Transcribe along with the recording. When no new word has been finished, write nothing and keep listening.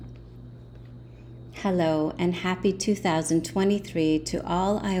Hello and happy 2023 to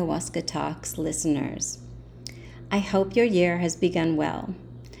all Ayahuasca Talks listeners. I hope your year has begun well.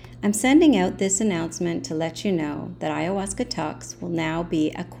 I'm sending out this announcement to let you know that Ayahuasca Talks will now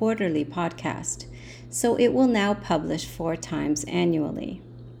be a quarterly podcast, so it will now publish 4 times annually.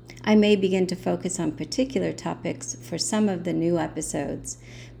 I may begin to focus on particular topics for some of the new episodes,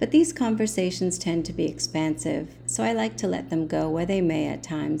 but these conversations tend to be expansive, so I like to let them go where they may at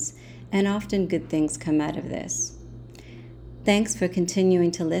times, and often good things come out of this. Thanks for continuing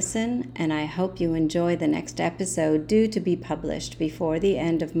to listen, and I hope you enjoy the next episode due to be published before the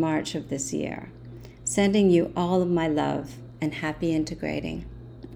end of March of this year. Sending you all of my love and happy integrating.